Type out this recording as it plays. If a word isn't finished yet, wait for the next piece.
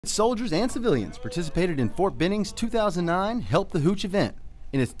Soldiers and civilians participated in Fort Benning's 2009 Help the Hooch event.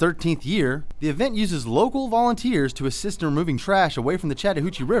 In its 13th year, the event uses local volunteers to assist in removing trash away from the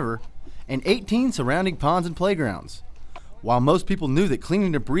Chattahoochee River and 18 surrounding ponds and playgrounds. While most people knew that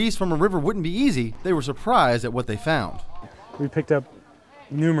cleaning debris from a river wouldn't be easy, they were surprised at what they found. We picked up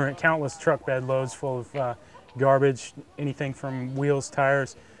countless truck bed loads full of garbage, anything from wheels,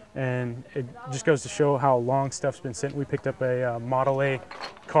 tires, and it just goes to show how long stuff's been sitting. We picked up a Model A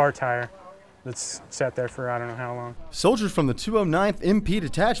car tire that's sat there for I don't know how long. Soldiers from the 209th MP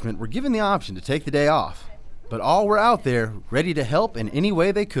detachment were given the option to take the day off, but all were out there ready to help in any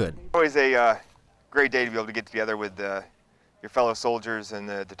way they could. Always a great day to be able to get together with your fellow soldiers and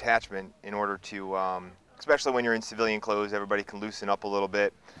the detachment in order to, especially when you're in civilian clothes, everybody can loosen up a little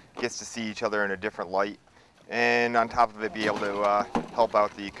bit, gets to see each other in a different light, and on top of it be able to help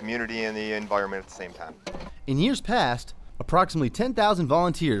out the community and the environment at the same time. In years past, approximately 10,000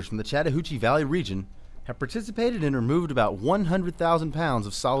 volunteers from the Chattahoochee Valley region have participated and removed about 100,000 pounds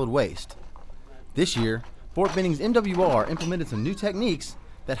of solid waste. This year, Fort Benning's MWR implemented some new techniques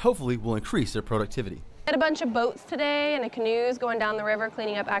that hopefully will increase their productivity. We had a bunch of boats today and canoes going down the river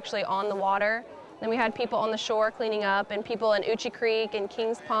cleaning up actually on the water. Then we had people on the shore cleaning up and people in Hooch Creek and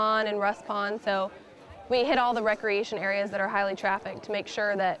Kings Pond and Russ Pond. So we hit all the recreation areas that are highly trafficked to make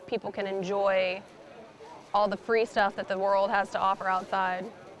sure that people can enjoy all the free stuff that the world has to offer outside.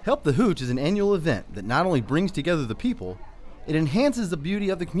 Help the Hooch is an annual event that not only brings together the people, it enhances the beauty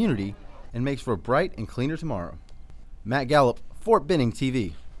of the community and makes for a bright and cleaner tomorrow. Matt Gallup, Fort Benning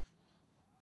TV.